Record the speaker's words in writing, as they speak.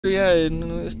यहाँ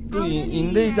हेर्नु यस्तो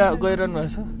हिँड्दै गइरहनु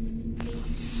भएको छ।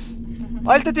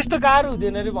 अहिले त त्यस्तो गाह्रो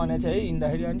हुँदैन अरे भनेको थियो है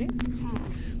हिँड्दाखेरि आन्टी।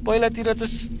 पहिलातिर त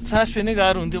सास फेर्नै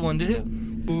गाह्रो हुन्थ्यो भन्दै थियो।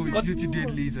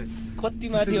 कति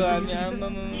माथि हो हामी आमा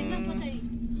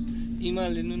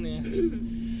हिमाल हेर्नु न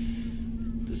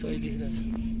त्यो सही देखिरहेको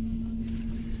छ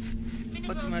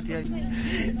कति माथि आइ।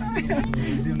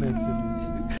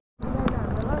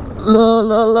 ल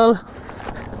ल ल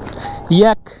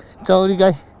याक चौरी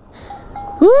गाई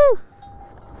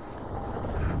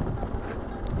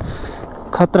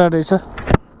खतरा रहेछ।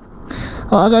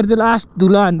 अगाडि चाहिँ लास्ट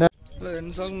धुला हान्दा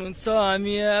हेर्नु सक्नुहुन्छ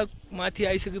हामी यहाँ माथि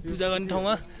आइसक्यो पूजा गर्ने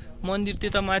ठाउँमा। मन्दिर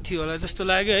त्यता माथि होला जस्तो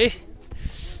लाग्यो है।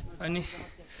 अनि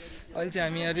अहिले चाहिँ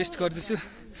हामी यहाँ रेस्ट गर्दैछु।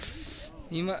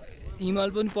 हिमाल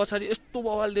पनि पछाडि यस्तो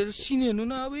बवाल दिएर सिन हेर्नु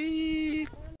न अब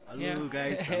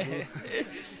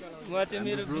उहाँ चाहिँ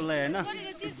मेरो होइन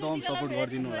एकदम सपोर्ट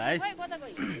गरिदिनु होला है।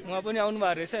 उहाँ पनि आउनु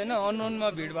भएको रहेछ होइन अनलाइनमा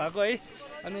भिड भएको है।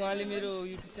 अनि उहाँले मेरो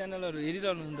युट्युब च्यानलहरू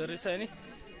हेरिरहनु हुँदो रहेछ होइन।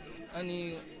 अनि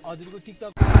हजुरको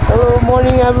टिकटक हेलो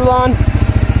मर्निङ एभ्रिवान।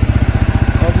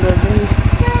 हजुरहरू पनि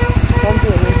सन्चै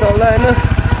हुनुहुन्छ होला होइन।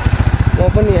 म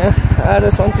पनि यहाँ आएर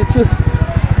सन्चै छु।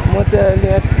 म चाहिँ अहिले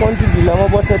यहाँ कन्ट्री भिल्लामा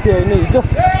बसेको थिएँ होइन हिजो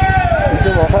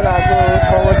भर्खर आएको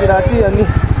 6 बजी राति। अनि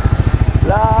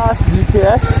लास्ट भिड थियो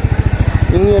यार।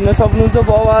 हिँड्नु हेर्न सक्नुहुन्छ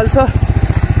बवाल छ।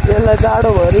 यसलाई जाडो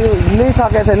भएर हिँड्नै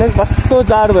सकेको छैन कस्तो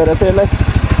जाडो भएर छ यसलाई।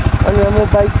 अनि म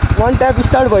bike one tap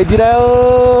start भइदिइरह्यो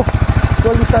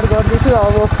cold start गर्दैछु।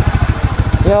 अब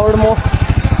यहाँबाट म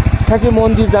ठ्याक्कै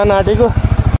मन्दिर जान आँटेको।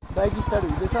 बाइक स्टार्ट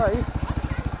हुँदैछ है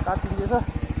काटिँदैछ।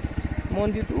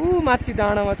 मन्दिर चाहिँ ऊ माथि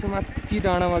डाँडामा छ माथि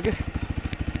डाँडामा के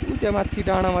ऊ त्यहाँ माथि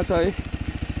डाँडामा छ है।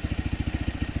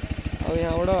 अब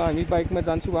यहाँबाट हामी बाइकमा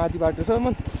जान्छौँ आधी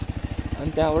बाटोसम्म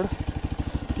अनि त्यहाँबाट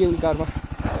केबल कारमा।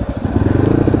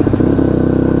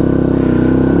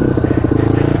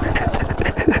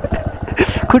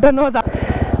 खुट्टा नझा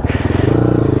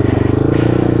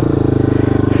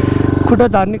खुट्टा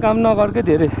झार्ने काम नगर्कै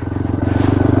धेरै।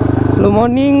 Hello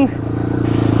morning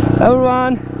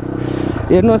everyone.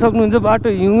 हेर्न सक्नुहुन्छ बाटो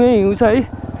हिउँै हिउँ छ है।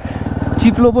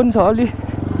 चिप्लो पनि छ अलि।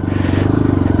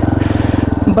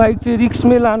 बाइक चाहिँ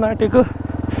रिक्समै लान आँटेको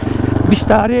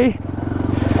बिस्तारै।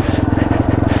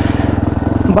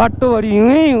 बाटोभरि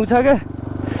हिउँै हिउँ छ क्या।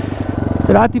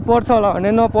 राति पर्छ होला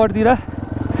भने नपर्दिरा।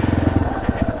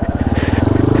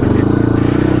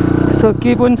 सो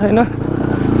केही पनि छैन।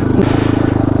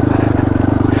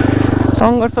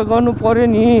 सङ्घर्ष गर्नु पर्यो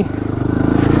नि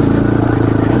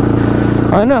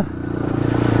होइन।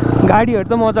 गाडीहरू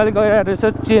त मजाले गइरहेको रहेछ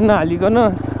चेन नहालिकन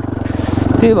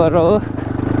त्यही भएर हो।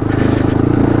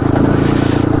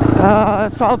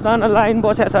 सबजना लाइन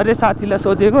बसेको छ अरे साथीलाई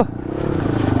सोधेको।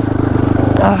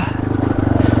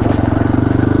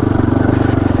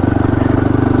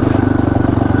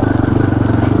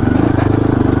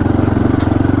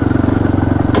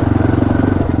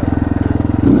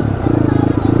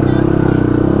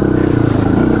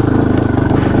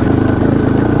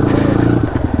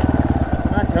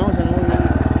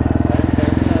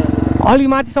 अलि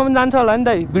माथिसम्म जान्छ होला नि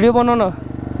दाइ भिडियो बनाउन।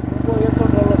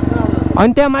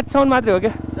 अनि त्यहाँ माथिसम्म मात्रै हो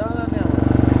क्या।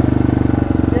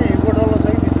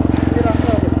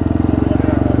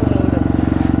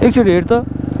 एकचोटि हेर त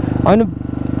होइन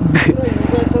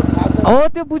हो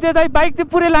त्यो बुझे दाइ। बाइक चाहिँ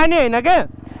पुरै लाने होइन क्या।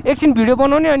 एकछिन भिडियो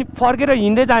बनाउने अनि फर्केर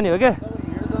हिँड्दै जाने हो क्या।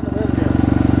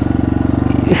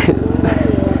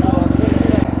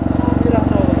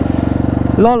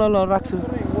 ल ल ल राख्छु।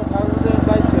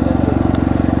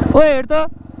 ओ हेर त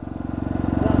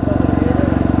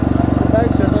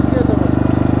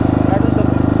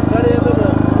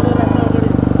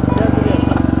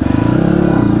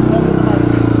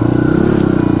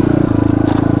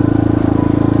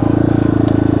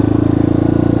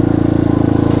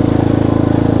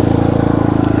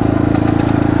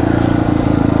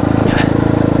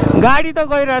गाडी त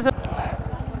गइरहेछ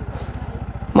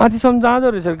माथिसम्म जाँदो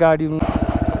रहेछ गाडी।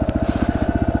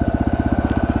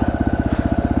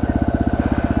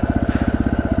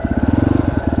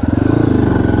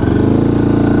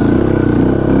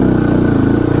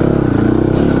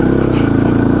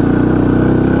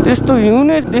 त्यस्तो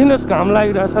हिउँनै देख्नुहोस् घाम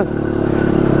लागिरहेछ।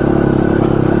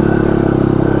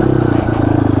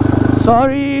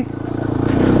 सरी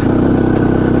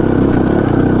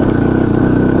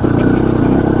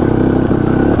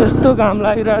यस्तो घाम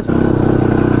लागिरहेछ।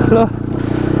 ल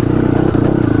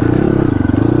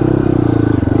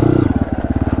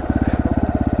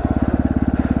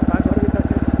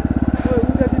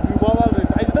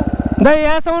दाइ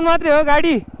यहाँसम्म मात्रै हो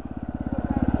गाडी।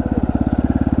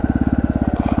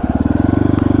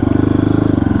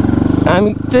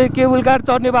 हामी चाहिँ केबल कार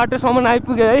चढ्ने बाटोसम्म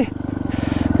आइपुग्यो है।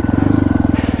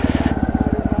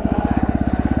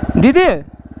 दिदी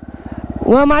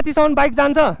उहाँ माथिसम्म बाइक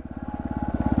जान्छ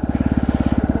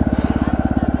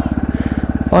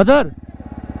हजुर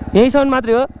यहीँसम्म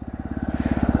मात्रै हो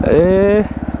ए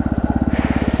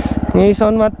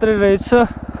यहीँसम्म मात्रै रहेछ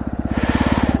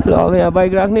ल अब यहाँ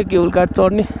बाइक राख्ने केबुल कार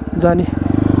चढ्ने जाने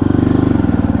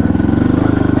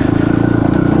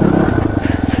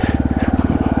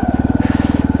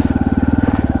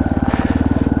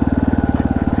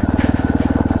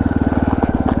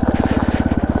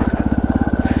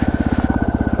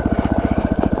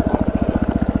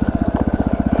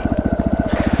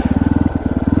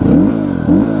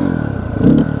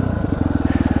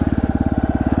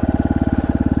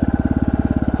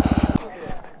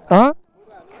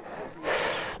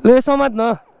ल समात न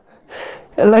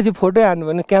यसलाई चाहिँ फोटो हान्नु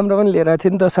भने क्यामेरा पनि लिएर आएको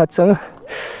थिएँ नि त साथसँग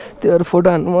त्यो भएर फोटो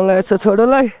हान्नु मन लागेको छ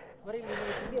छोरोलाई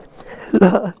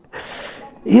ल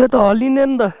यो त हल्लिने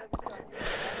नि त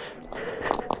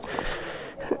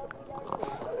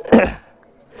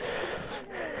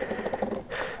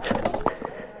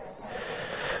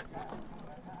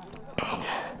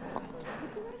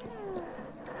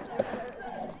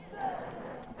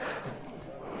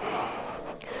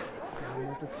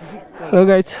ल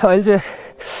गाइस अहिले चाहिँ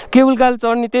केबुल कार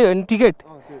चढ्ने त्यही हो नि टिकट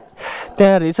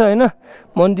त्यहाँ रहेछ होइन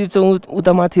मन्दिर चाहिँ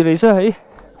उता माथि रहेछ है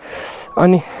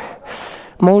अनि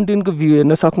माउन्टेनको भ्यू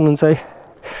हेर्न सक्नुहुन्छ है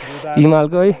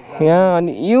हिमालको है यहाँ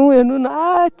अनि हिउँ हेर्नु न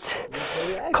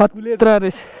खतरा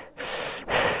रहेछ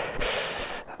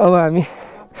अब हामी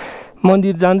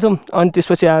मन्दिर जान्छौँ अनि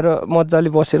त्यसपछि आएर मजाले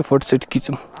बसेर फोटोसोट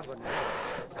खिचौँ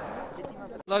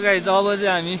ल गाइस अब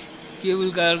चाहिँ हामी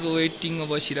केबुल कारको वेटिङमा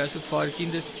बसिरहेको छु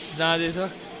फर्किँदै जाँदैछ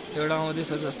एउटा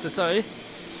आउँदैछ जस्तो छ है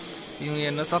हिउँ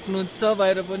हेर्न सक्नुहुन्छ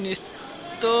बाहिर पनि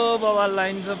यस्तो बवाल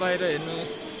लाइन छ बाहिर हेर्नु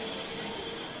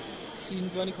सिन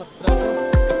पनि खतरा छ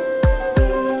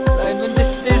लाइन पनि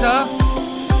त्यस्तै छ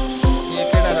यहाँ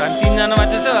केटाहरू हामी 3 जना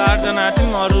मात्रै छ 8 जना आएको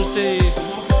थियौँ अरू चाहिँ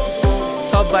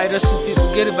सब बाहिर सुति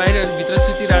के अरे बाहिर भित्र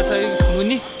सुतिरहेछ है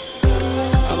मुनि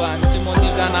अब हामी चाहिँ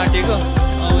मन्दिर जान आँटेको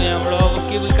अब यहाँबाट अब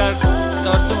केबुल कार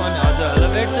चढ्छौँ अनि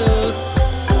हजुरहरूलाई भेट्छु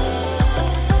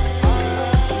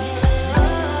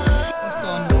कस्तो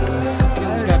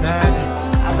केबुल कार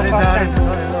आज फर्स्ट टाइम छ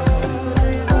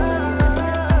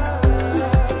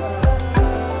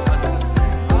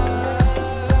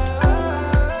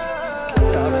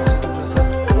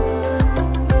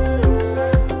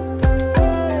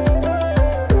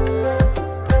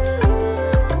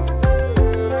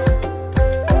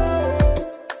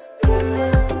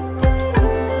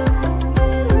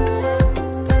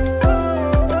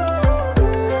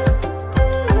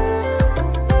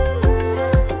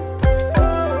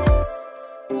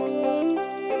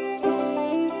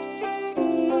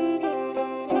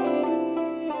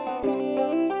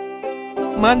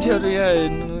मान्छेहरू यहाँ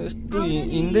हेर्नु यस्तो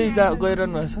हिँड्दै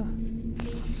गइरहनु भएको छ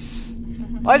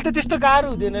अहिले त त्यस्तो गाह्रो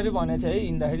हुँदैन अरे भनेको थियो है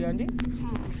हिँड्दाखेरि आन्टी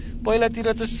पहिलातिर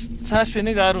त सास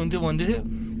फेर्नै गाह्रो हुन्थ्यो भन्दै थियो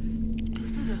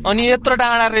अनि यत्रो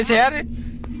डाँडा रहेछ यार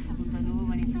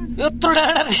यत्रो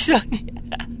डाँडा रहेछ अनि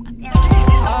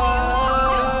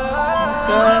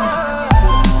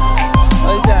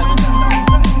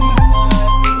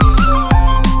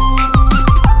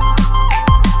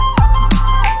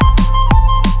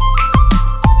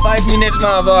 5 मिनटमा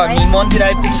अब हामी मन्दिर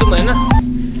आइपुग्छौँ होइन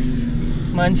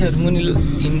मान्छेहरू मुनि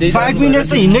हिँड्दै 5 मिनट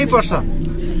त हिँड्नै पर्छ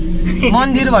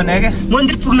मन्दिर भने क्या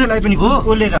मन्दिर पुग्नलाई पनि हो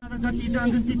ओलेर जति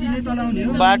चाहन्छ त्यति नै तलाउने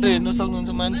हो बाटो हेर्न सक्नुहुन्छ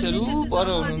मान्छेहरू पर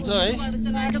हुनुहुन्छ है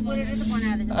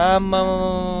आमा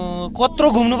कत्रो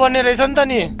घुम्नु पर्ने रहेछ नि त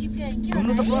नि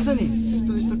घुम्नु त पर्छ नि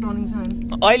यस्तो यस्तो टर्निङ छ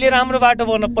अहिले राम्रो बाटो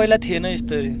बन्न पहिला थिएन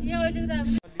यस्तो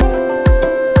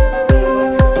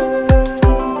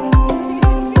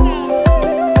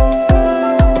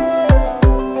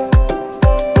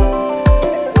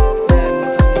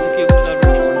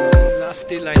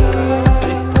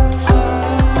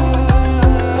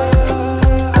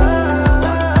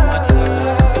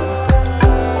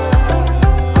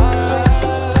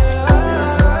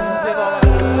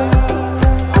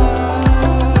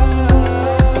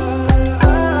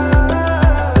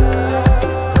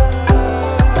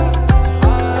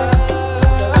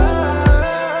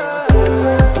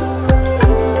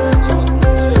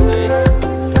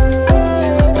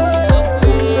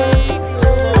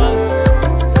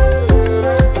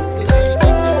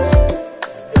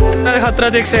खतरा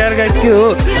देख्छ यार गाइस के हो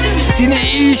सिनै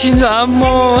सिन्छ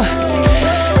आम्मो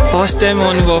फर्स्ट टाइम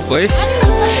अनुभव है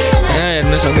यहाँ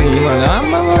हेर्न सक्नु हिमाल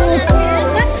आम्मा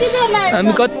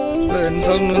हामी कति हेर्न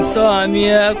सक्नुहुन्छ हामी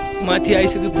यहाँ माथि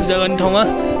आइसक्यो पूजा गर्ने ठाउँमा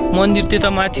मन्दिर त्यता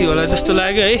माथि होला जस्तो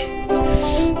लाग्यो है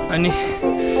अनि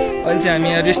अहिले चाहिँ हामी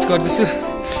यहाँ रेस्ट गर्दैछु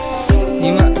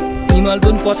हिमाल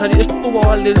पनि पछाडि यस्तो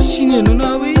बवालले सिन हेर्नु न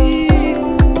अब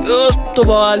यस्तो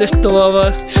बवाल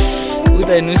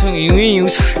उता हेर्नुसँग हिउँ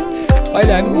छ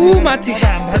अहिले हामी माथि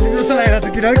अहिले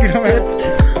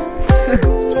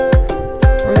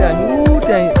हामी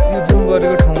त्यहाँ जुम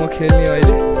गरेको ठाउँमा खेल्ने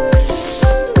अहिले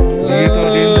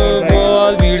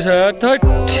बवाल भिड छ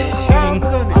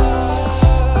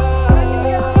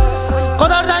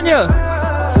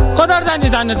कता जाने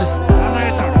जानु चाहिँ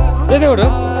त्यतैबाट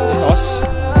हस्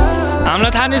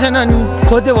हामीलाई थाहा नै छैन अनि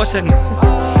खोज्दै बस्यो नि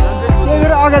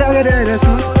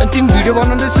तिमी भिडियो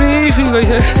बनाउँदै सुई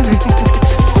गइसक्यो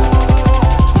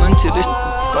मान्छेहरूले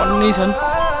टन्नै छन्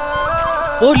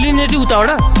ओर्लिने चाहिँ उताबाट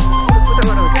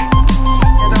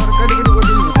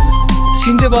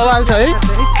सिन्चे बवाल छ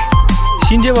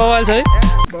है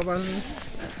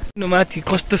माथि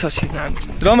कस्तो छ सिन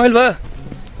रमाइलो भयो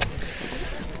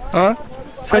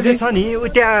छ नि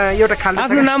त्यहाँ एउटा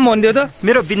आफ्नो नाम भनिदियो त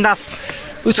मेरो बिन्दास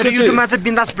उसको युट्युबमा चाहिँ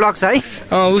बिन्दास ब्लग छ है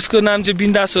उसको नाम चाहिँ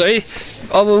बिन्दास हो है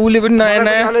अब उसले पनि नयाँ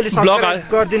ब्लग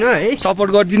गरिदिनु है सपोर्ट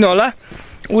गरिदिनु होला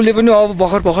उसले पनि अब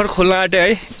भर्खर खोल्न आँटे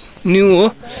है न्यू हो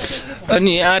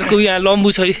अनि अर्को यहाँ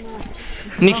लम्बु छ है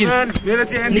निखिल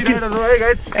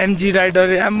एमजी राइडर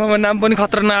आमामा नाम पनि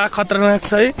खतरनाक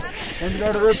छ है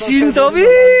सिन चौबी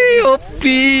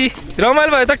ओपी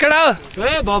रमाइलो भयो त केटा हो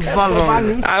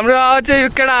हाम्रो चाहिँ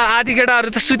केटा आधी केटाहरू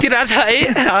त सुतिरहेछ है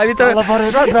हामी त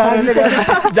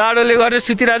जाडोले गरेर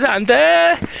सुतिरहेछ हामी त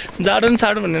जाडो नि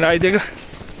साडो भनेर आइदिएको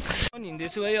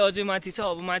हिँड्दैछु है अझै माथि छ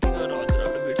अब माथि गएर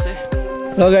हजुरहरू भेट्छ है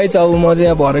लगाइ चाहिँ अब म चाहिँ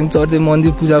यहाँ भर्याङ चढ्दै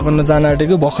मन्दिर पूजा गर्न जान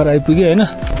आँटेको भर्खर आइपुगेँ होइन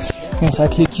यहाँ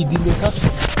साथीले खिचिदिँदैछ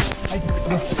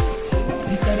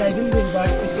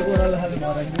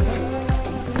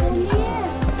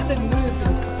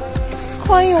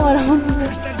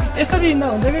यस्तरी हिँड्दा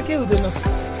हुन्छ क्या के हुँदैन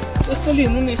यस्तोले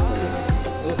हिँड्नु नि यस्तो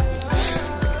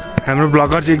हाम्रो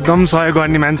ब्लगर चाहिँ एकदम सहयोग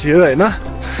गर्ने मान्छे हो होइन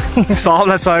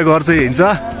सबलाई सहयोग गर्छ हिँड्छ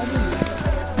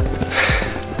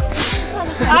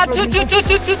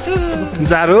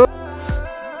जारो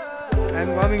आइएम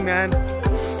कमिङ म्यान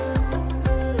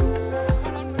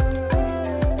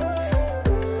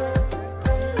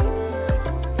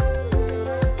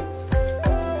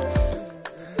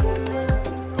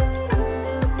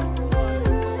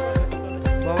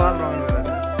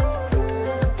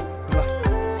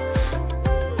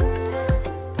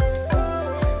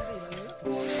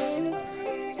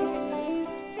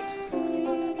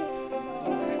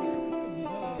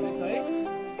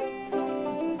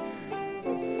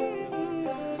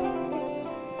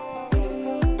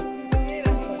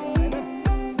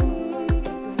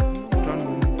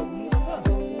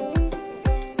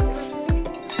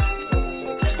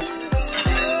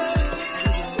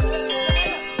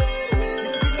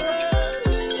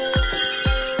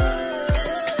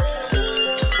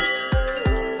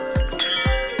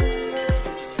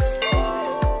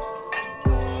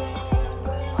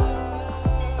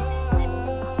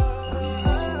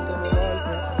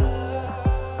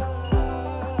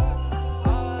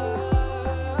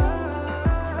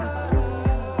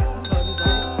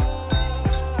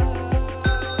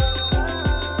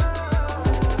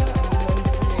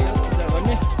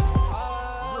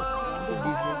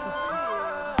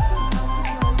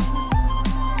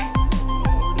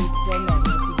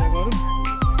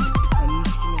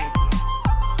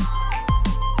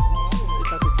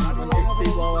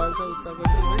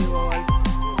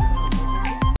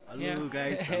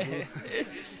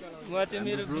उहाँ चाहिँ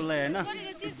मेरो ब्रोलाई हैन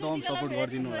एकदम सपोर्ट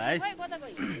गरिदिनु होला है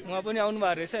उहाँ पनि आउनु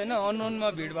भएको रहेछ हैन अननोनमा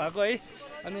भिड भएको है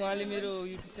अनि उहाँले मेरो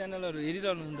युट्युब च्यानलहरु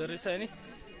हेरिरहनु हुँदो रहेछ हैन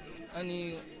अनि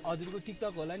हजुरको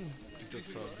टिकटक होला नि टिकटक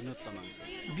छ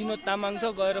विनोद तामाङ छ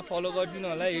गएर फलो गरिदिनु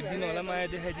होला हेर्दिनु होला माया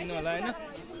देखाइदिनु होला हैन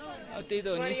त्यही त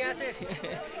हो नि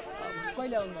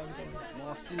कहिले आउनु भएको म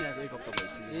अस्ति नै आएको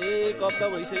एक हप्ता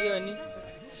भइसक्यो अनि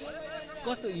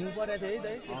कस्तो हिउँ परेको थियो है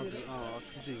दाइ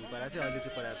अस्ति चाहिँ हिउँ परेको थियो अहिले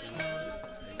चाहिँ परेको छैन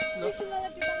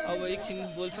अब एकछिन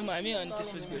बोल्छौँ हामी अनि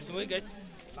त्यसपछि भेट्छौँ है गाइस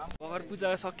भर्खर पूजा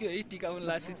सक्यो है टिका पनि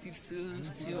लाग्छ तिर्छु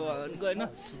शिव भगवानको होइन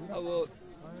अब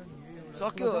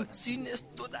सक्यो सिन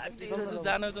यस्तो दामी देखिरहेको छ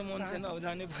जान चाहिँ मन छैन अब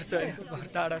जानै पर्छ होइन घर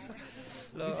टाढा छ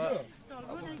ल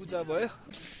अब पूजा भयो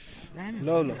ल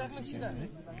ल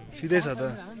सिधै छ त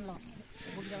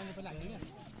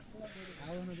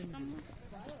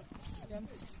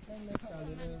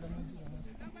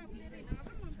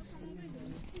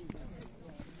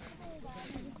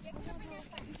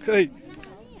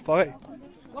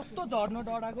कस्तो झर्न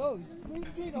डराको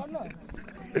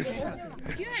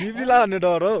छिप्रिला भन्ने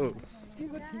डर हो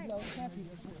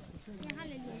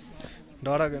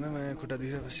डराको होइन म खुट्टा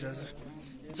दुखेर बसिरहेको छु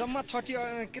जम्मा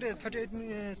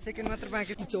 38 सेकेन्ड मात्र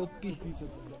बाँकी चौपी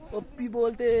ओप्पी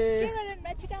बोलते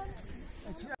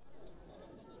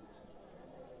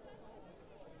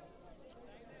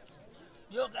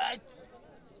यो गाइस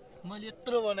मैले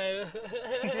यत्रो बनायो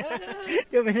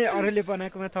त्यो पनि अरूले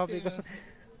बनाएकोमा थपेको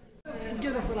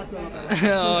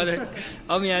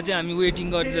अब यहाँ चाहिँ हामी वेटिङ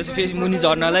गरिरहेछौँ फेरि मुनि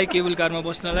झर्नलाई केबल कारमा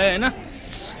बस्नलाई होइन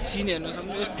सिन हेर्न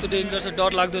सक्नु यस्तो डेन्जर छ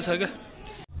डर लाग्दो छ क्या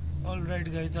अलराइट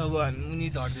गाइस अब हामी मुनि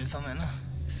झर्दैछौँ होइन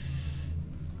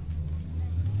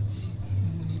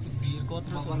मुनि त भिड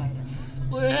कत्रो छ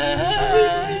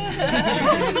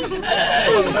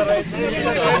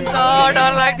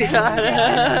डर लाग्दैन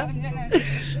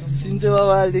सिन्चो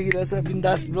बाबा अहिले देखिरहेछ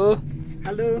बिन्दास ब्रो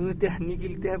हेलो त्यहाँ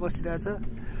निकिल त्यहाँ बसिरहेछ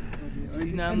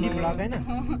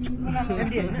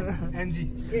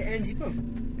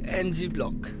एनजी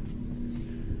ब्लक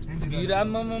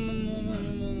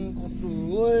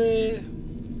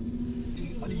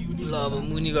ल अब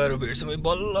मुनि गएर भेट्छौँ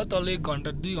बल्ल तल 1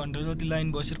 घन्टा 2 घन्टा जति लाइन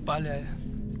बसेर पाल्यो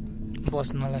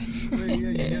बस्नलाई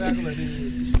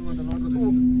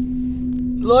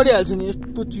लडिहाल्छ नि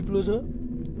यस्तो चिप्लो छ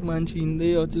मान्छे हिँड्दै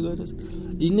अझै गएर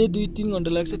हिँड्नै 2-3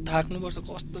 घन्टा लाग्छ थाक्नुपर्छ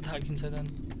कस्तो थाकिन्छ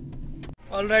जानु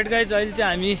अलराइट गाइज अहिले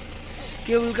चाहिँ हामी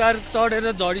केबल कार चढेर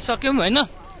झरिसक्यौँ होइन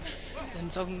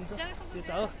हेर्नु सक्नुहुन्छ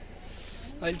त्यता हो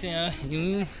अहिले चाहिँ यहाँ हिउँ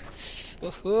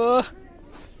ओहो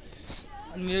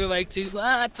अनि मेरो बाइक चाहिँ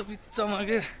माछो पिच्चमा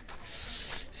के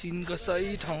सिनको सही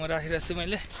ठाउँमा राखिरहेको छु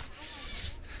मैले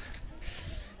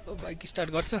बाइक स्टार्ट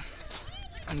गर्छु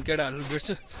अनि केटाहरू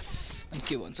भेट्छु अनि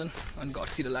के भन्छन् अनि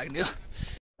घरतिर लाग्ने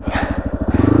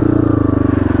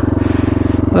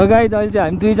हो गाइज अहिले चाहिँ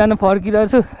हामी 2 जना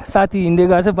फर्किरहेछु साथी हिँड्दै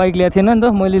गएको छ बाइक ल्याएको थिएन नि त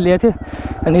मैले ल्याएको थिएँ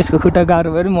अनि यसको खुट्टा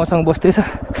गाह्रो भएर मसँग बस्दैछ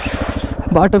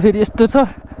बाटो फेरि यस्तो छ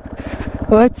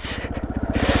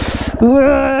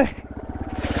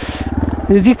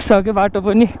रिक्स छ क्या बाटो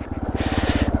पनि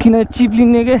किन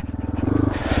चिप्लिने के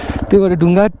त्यो भएर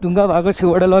ढुङ्गा भएको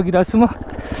छेउबाट लगिरहेको छु म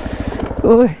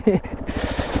ओ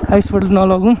आइसपल्ट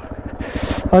नलगौँ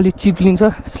अलिक चिप्लिन्छ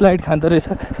स्लाइड खाँदो रहेछ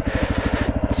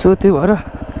सो त्यही भएर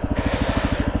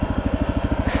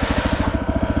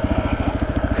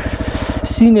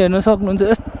सिन हेर्न सक्नुहुन्छ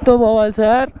यस्तो बवाल छ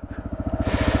यार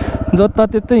जता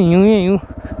त्यतै हिउँ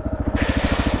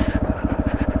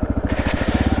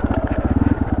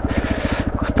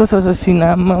कस्तो छ सिन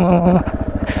आमा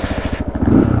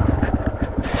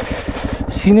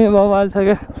सिनै बवाल छ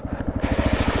क्या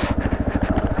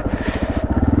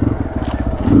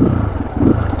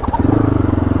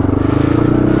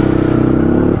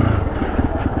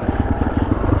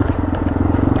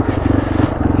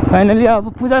फाइनली अब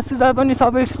पूजासुजा पनि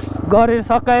सबै गरेर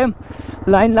सकायौँ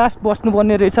लाइन लास्ट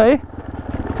बस्नुपर्ने रहेछ है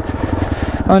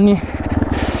अनि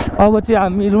अब चाहिँ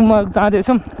हामी रुममा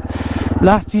जाँदैछौँ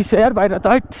लास्ट चिसो यार बाहिर त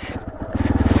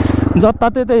हट जता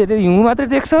त्यतै हेऱ्यो हिउँ मात्रै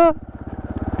देख्छ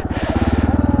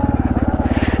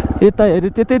यता हेऱ्यो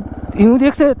त्यतै हिउँ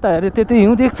देख्छ यता हेऱ्यो त्यतै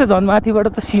हिउँ देख्छ झन् माथिबाट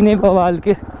त सिनै बवाल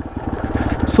के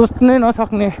सोच्नै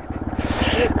नसक्ने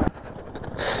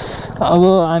अब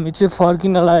हामी चाहिँ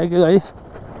फर्किन लागेको है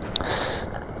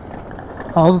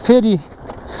अब फेरि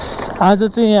आज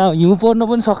चाहिँ यहाँ हिउँ पर्न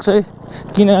पनि सक्छ है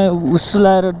किन हुस्सु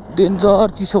लाएर डेन्जर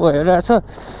चिसो भइरहेछ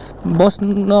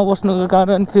नबस्नुको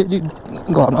कारण फेरि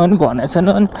घरमा पनि भनेको छैन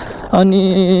अनि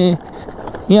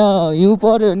यहाँ हिउँ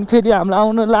पऱ्यो भने फेरि हामीलाई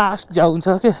आउन लास्ट झ्याउ हुन्छ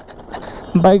क्या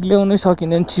बाइक ल्याउनै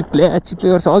सकिँदैन चिप्ले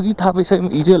गर्छ अघि थाहा पाइसक्यो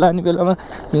हिजो लाने बेलामा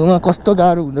हिउँमा कस्तो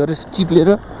गाह्रो हुँदो रहेछ चिप्लेर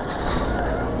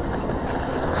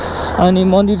अनि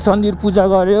मन्दिर पूजा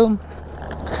गऱ्यो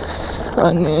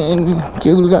अनि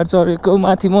केबल कार चढेको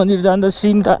माथि मन्दिर जाँदा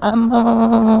सिन त आमा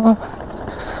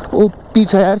ओपी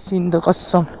छ यार सिन त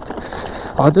कसम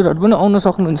हजुरहरू पनि आउन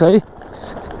सक्नुहुन्छ है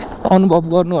अनुभव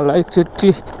गर्नु होला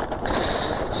एकचोटि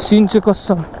सिन चाहिँ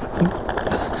कसम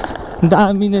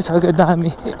दामी नै छ क्या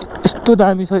दामी यस्तो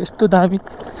दामी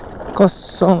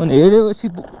कसम हेरेपछि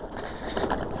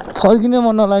फर्किनै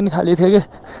मन नलाग्ने खाले थियो क्या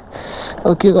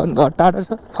अब के गर्नु घर टाढा छ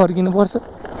फर्किनु पर्छ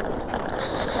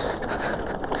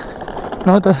न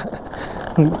त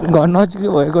घर नजिकै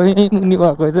भएको यहीँ मुनि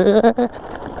भएको त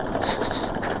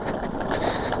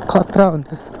खतरा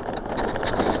हुन्थ्यो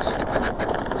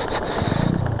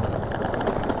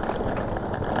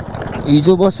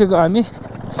हिजो बसेको हामी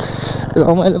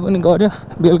रमाइलो पनि गऱ्यो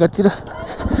बेलुकातिर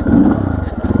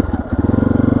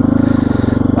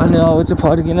अनि अब चाहिँ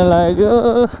फर्किन लाग्यो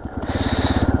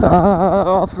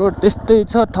अफ रोड त्यस्तै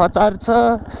छ थचार छ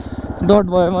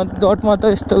डटमा त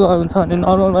यस्तो हुन्छ भने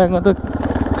नर्मल बाइकमा त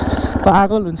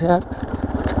पागल हुन्छ यार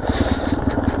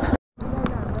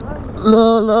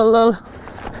ल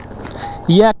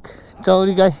याक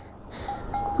चौरी गाई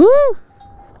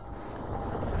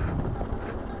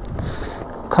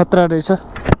खतरा रहेछ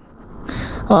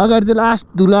अगाडि चाहिँ लास्ट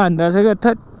धुलो हानिरहेको छ क्या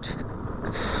थट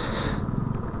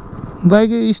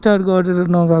बाइकै स्टार्ट गरेर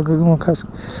नगएको कि म खास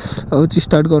अब चाहिँ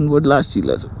स्टार्ट गर्नुपर्यो लास्ट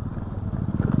चिल्ला छ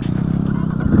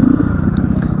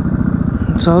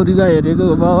सौरीका हेरेको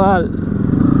बवाल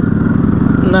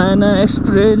नयाँ नयाँ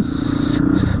एक्सपिरियन्स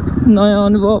नयाँ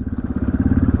अनुभव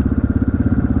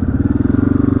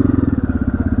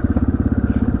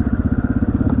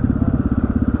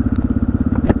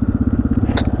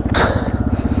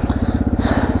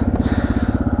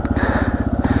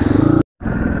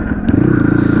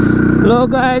ल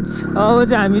गाइज अब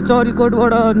चाहिँ हामी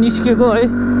चरीकोटबाट निस्केको है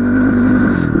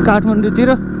काठमाडौँतिर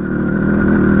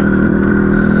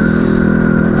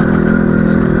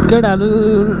केटाहरू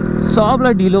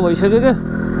सबलाई ढिलो भइसक्यो क्या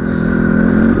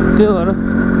त्यो भएर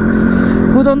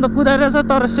कुदाउनु त कुदाइरहेछ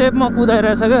तर सेपमा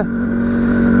कुदाइरहेछ क्या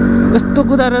यस्तो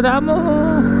कुदाएर त आम्म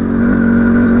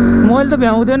मैले त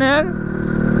भ्याउँदैन यार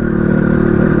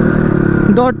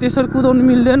डट त्यसरी कुदाउनु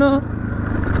मिल्दैन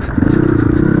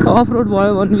अफरोड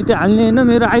भयो भने बित्तिकै हाल्ने होइन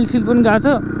मेरो आइलसिल पनि गएको छ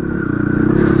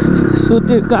सो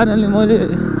त्यो कारणले मैले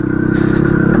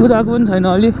कुदाएको पनि छैन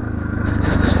अलि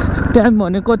टाइम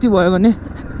भने कति भयो भने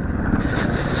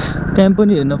टाइम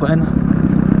पनि हेर्न पाएन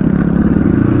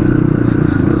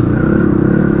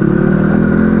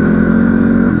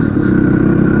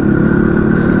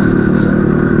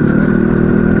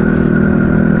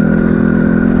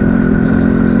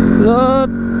ल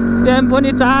टाइम पनि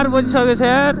 4 बजिसकेको छ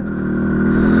यार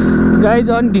गाई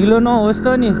झन् ढिलो नहोस् त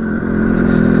नि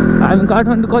हामी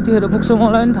काठमाडौँ कतिखेर पुग्छौँ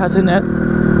मलाई पनि थाहा छैन यार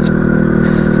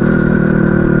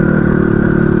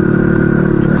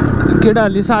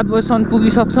केटाहरूले 7 बजीसम्म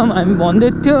पुगिसक्छौँ हामी भन्दै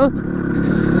थियो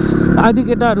आधी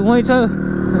केटाहरू वहीँ छ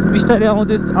बिस्तारै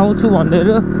आउँछु भनेर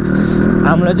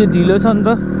हामीलाई चाहिँ ढिलो छ नि त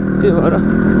त्यही भएर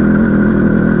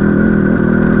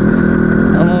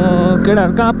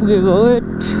केटाहरू कहाँ पुगेको हो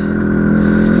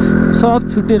सब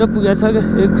छुटेर पुगेको छ क्या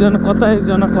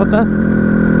एकजना कता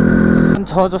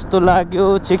 6 जस्तो लाग्यो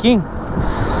चेकिङ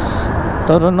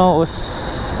तर नहोस्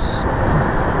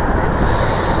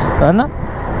होइन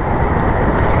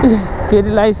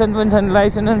फेरि लाइसेन्स पनि छैन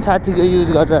लाइसेन्स पनि साथीको युज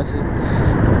गरिरहेको छु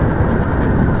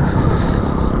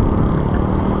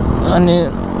अनि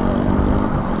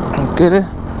के अरे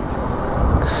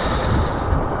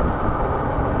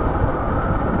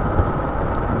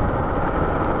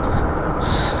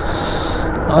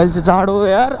अहिले चाहिँ जाडो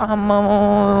यार आम्मा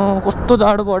कस्तो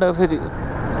जाडो बढ्यो फेरि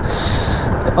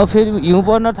अब फेरि हिउँ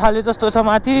पर्न थाले जस्तो छ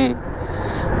माथि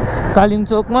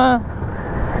कालिम्चोकमा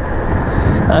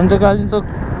हामी त कालिम्चोक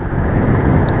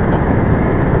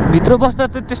भित्र बस्दा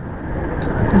त त्यस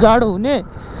जाडो हुने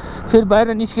फेरि बाहिर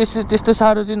निस्केपछि त्यस्तो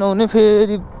साह्रो चाहिँ नहुने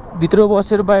फेरि भित्र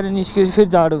बसेर बाहिर निस्केपछि फेरि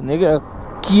जाडो हुने क्या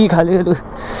के खाले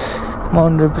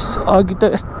माउन्ट एभरेस्ट अघि त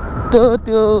यस्तो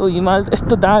त्यो हिमाल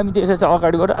यस्तो दामी देखेछ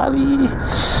अगाडिबाट आबी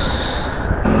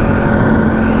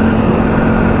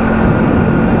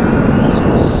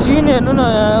सिन हेर्नु न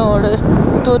यहाँबाट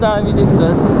यस्तो दामी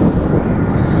देखिरहेको थियो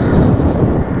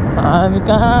हामी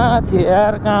कहाँ थिएँ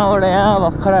यार कहाँबाट यहाँ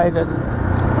भर्खर आइरहेछ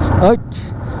हैट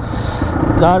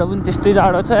जाडो पनि त्यस्तै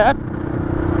जाडो छ यार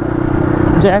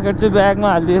ज्याकेट चाहिँ ब्यागमा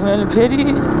हालिदिएँ मैले फेरि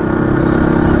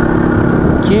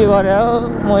के गरे हो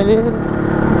मैले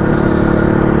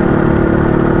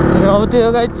अब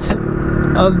त्यो गाइज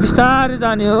अब बिस्तारै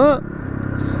जाने हो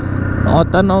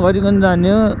हतार नगरिकन जाने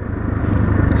हो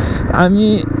हामी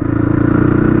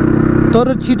तर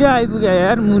छिटै आइपुग्यो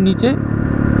यार मुनि चाहिँ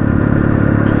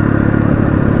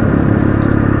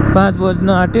 5 बज्न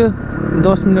आँट्यो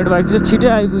 10 मिनट बाँकी चाहिँ छिटै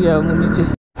आइपुग्यो मुनि चाहिँ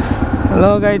ल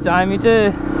गाइज हामी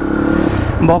चाहिँ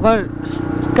भर्खर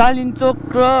कालिम्चोक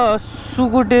र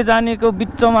सुकुटे जानेको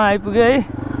बिचमा आइपुग्यो है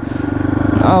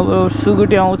अब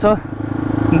सुकुटे आउँछ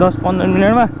 10-15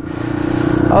 मिनटमा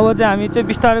अब चाहिँ हामी चाहिँ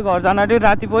बिस्तारै घर जान आँट्यो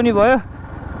राति पनि भयो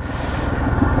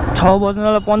 6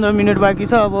 बज्नलाई 15 मिनट बाँकी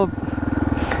छ अब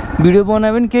भिडियो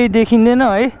बनाए पनि केही देखिँदैन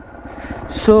है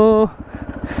सो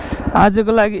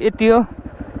आजको लागि यति हो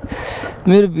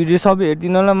मेरो भिडियो सबै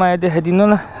हेरिदिनु होला माया देखाइदिनु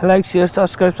होला लाइक सेयर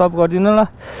सब्सक्राइब सब गरिदिनु होला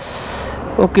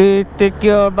okay take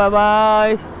care by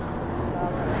by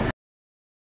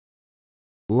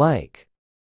Like,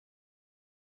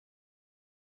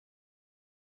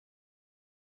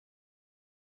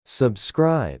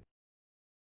 subscribe.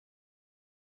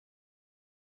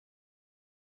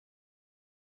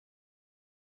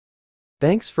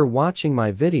 Thanks for watching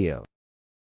my video.